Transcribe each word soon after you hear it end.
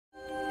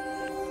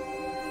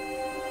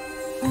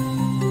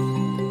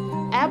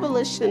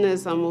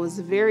Abolitionism was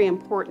very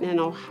important in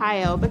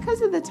Ohio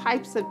because of the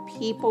types of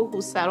people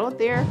who settled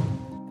there.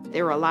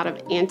 There were a lot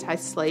of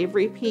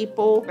anti-slavery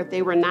people, but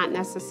they were not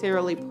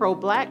necessarily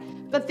pro-Black.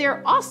 But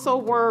there also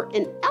were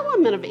an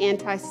element of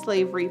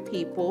anti-slavery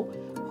people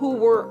who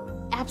were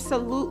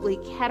absolutely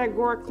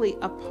categorically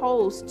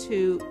opposed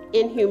to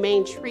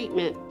inhumane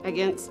treatment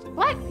against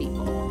Black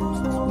people.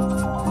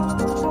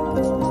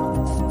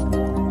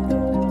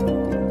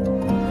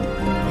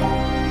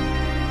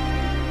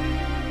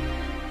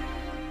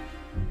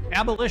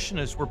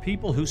 Abolitionists were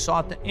people who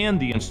sought to end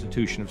the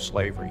institution of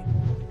slavery.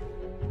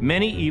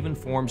 Many even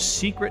formed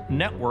secret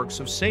networks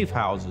of safe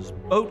houses,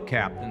 boat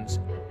captains,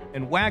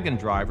 and wagon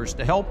drivers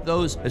to help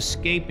those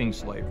escaping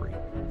slavery.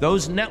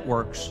 Those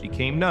networks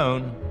became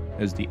known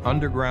as the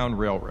Underground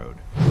Railroad.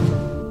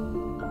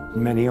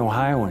 Many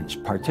Ohioans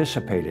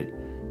participated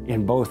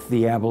in both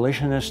the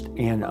abolitionist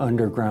and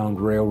Underground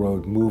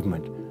Railroad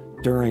movement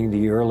during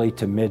the early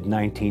to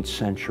mid-19th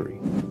century.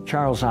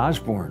 Charles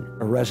Osborne,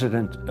 a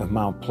resident of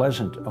Mount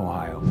Pleasant,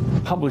 Ohio,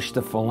 published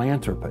The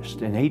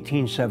Philanthropist in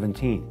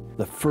 1817,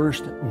 the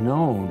first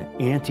known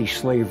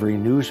anti-slavery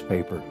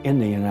newspaper in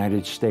the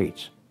United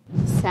States.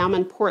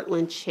 Salmon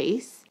Portland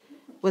Chase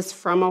was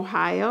from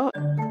Ohio.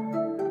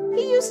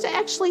 He used to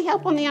actually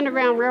help on the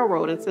Underground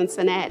Railroad in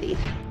Cincinnati.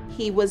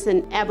 He was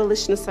an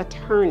abolitionist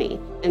attorney,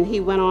 and he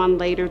went on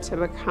later to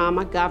become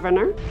a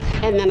governor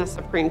and then a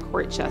Supreme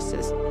Court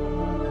justice.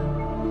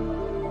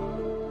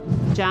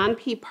 John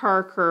P.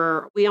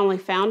 Parker, we only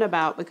found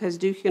about because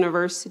Duke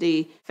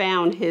University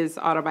found his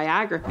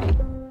autobiography.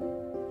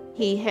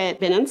 He had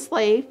been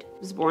enslaved,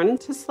 was born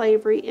into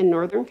slavery in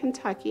northern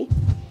Kentucky,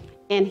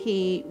 and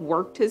he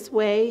worked his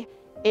way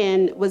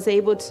and was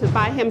able to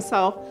buy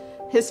himself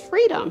his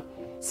freedom.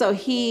 So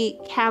he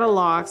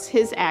catalogs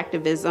his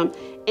activism,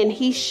 and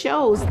he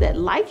shows that,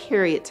 like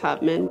Harriet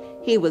Tubman,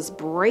 he was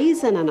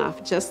brazen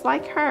enough, just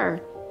like her,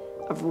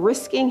 of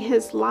risking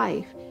his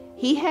life.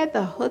 He had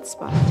the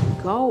chutzpah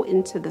to go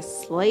into the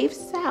slave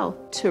South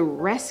to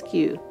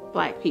rescue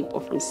Black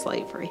people from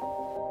slavery.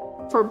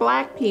 For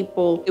Black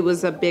people, it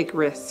was a big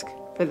risk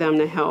for them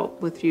to help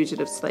with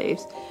fugitive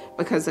slaves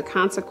because the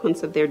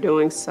consequence of their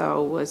doing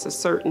so was a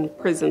certain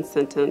prison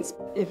sentence,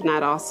 if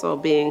not also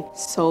being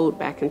sold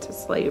back into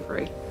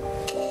slavery.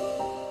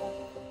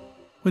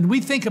 When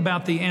we think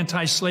about the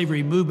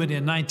anti-slavery movement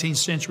in 19th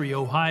century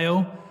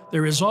Ohio,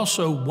 there is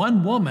also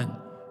one woman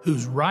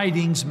whose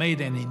writings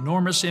made an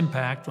enormous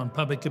impact on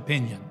public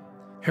opinion,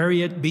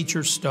 Harriet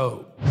Beecher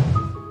Stowe.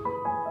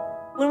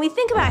 When we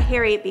think about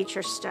Harriet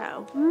Beecher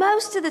Stowe,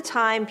 most of the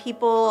time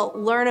people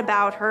learn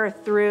about her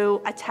through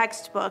a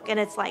textbook, and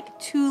it's like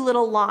 2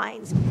 little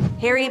lines.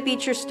 Harriet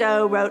Beecher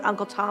Stowe wrote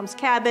Uncle Tom's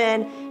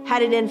Cabin,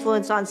 had an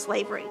influence on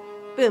slavery.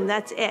 Boom,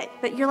 that's it.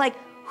 But you're like,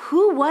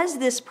 who was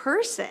this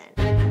person?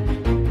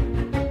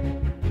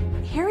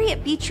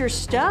 Harriet Beecher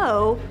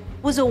Stowe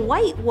was a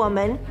white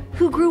woman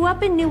who grew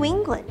up in New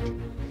England.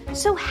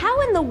 So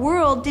how in the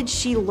world did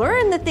she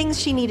learn the things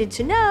she needed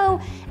to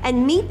know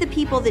and meet the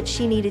people that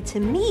she needed to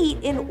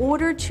meet in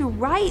order to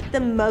write the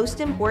most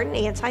important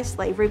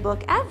anti-slavery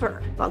book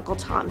ever, Uncle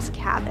Tom's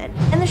Cabin?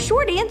 And the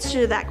short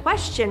answer to that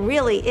question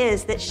really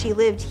is that she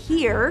lived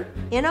here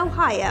in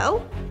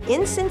Ohio,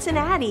 in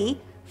Cincinnati,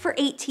 for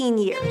 18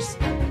 years.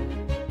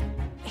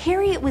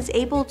 Harriet was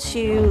able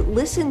to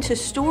listen to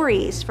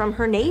stories from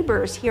her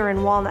neighbors here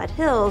in Walnut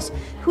Hills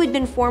who had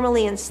been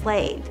formerly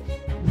enslaved.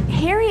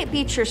 Harriet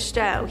Beecher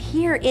Stowe,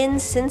 here in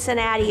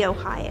Cincinnati,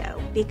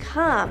 Ohio,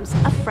 becomes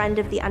a friend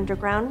of the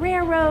Underground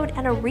Railroad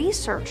and a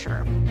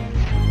researcher.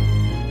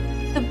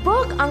 The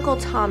book Uncle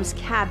Tom's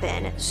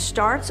Cabin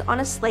starts on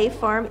a slave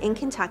farm in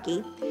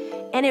Kentucky,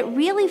 and it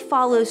really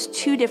follows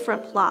 2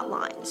 different plot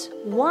lines.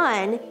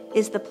 One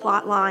is the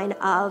plot line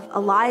of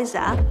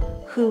Eliza,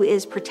 who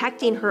is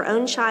protecting her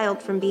own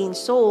child from being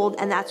sold,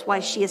 and that's why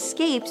she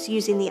escapes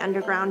using the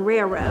Underground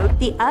Railroad.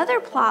 The other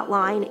plot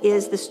line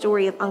is the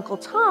story of Uncle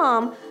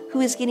Tom,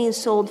 who is getting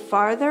sold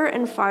farther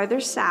and farther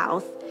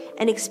south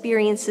and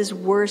experiences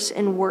worse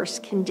and worse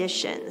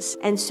conditions.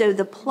 And so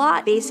the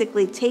plot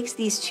basically takes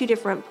these 2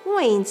 different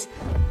points,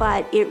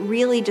 but it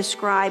really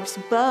describes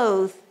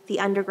both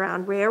the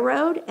Underground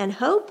Railroad and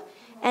hope,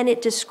 and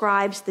it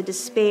describes the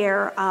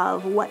despair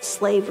of what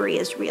slavery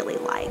is really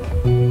like.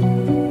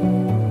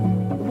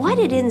 What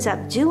it ends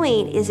up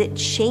doing is it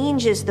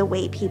changes the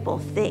way people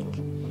think.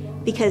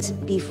 Because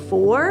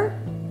before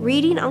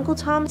reading Uncle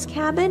Tom's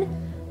Cabin,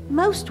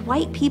 most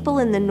white people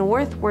in the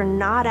North were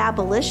not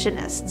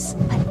abolitionists.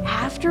 But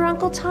after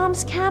Uncle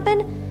Tom's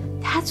Cabin,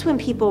 that's when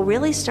people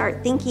really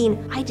start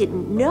thinking, I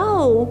didn't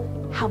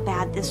know how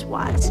bad this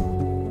was.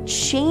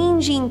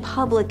 Changing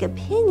public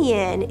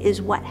opinion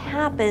is what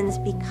happens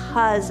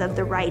because of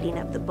the writing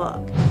of the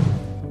book.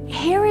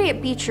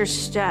 Harriet Beecher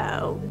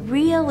Stowe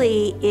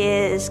really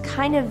is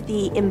kind of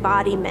the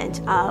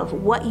embodiment of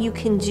what you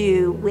can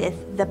do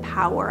with the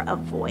power of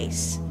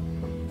voice.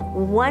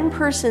 One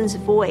person's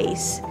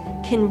voice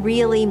can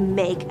really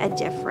make a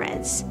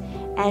difference,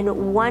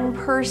 and one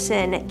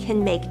person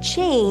can make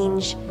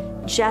change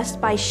just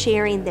by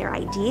sharing their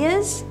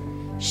ideas,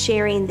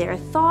 sharing their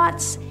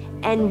thoughts,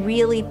 and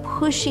really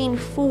pushing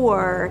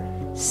for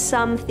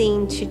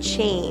something to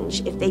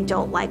change if they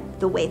don't like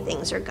the way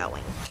things are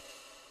going.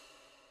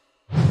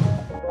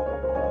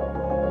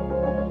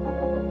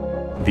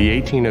 The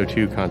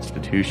 1802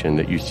 Constitution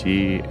that you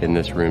see in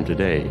this room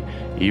today,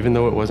 even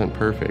though it wasn't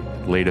perfect,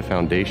 laid a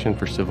foundation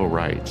for civil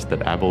rights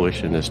that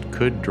abolitionists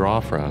could draw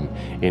from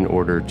in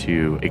order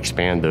to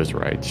expand those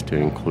rights to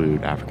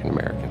include African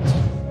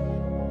Americans.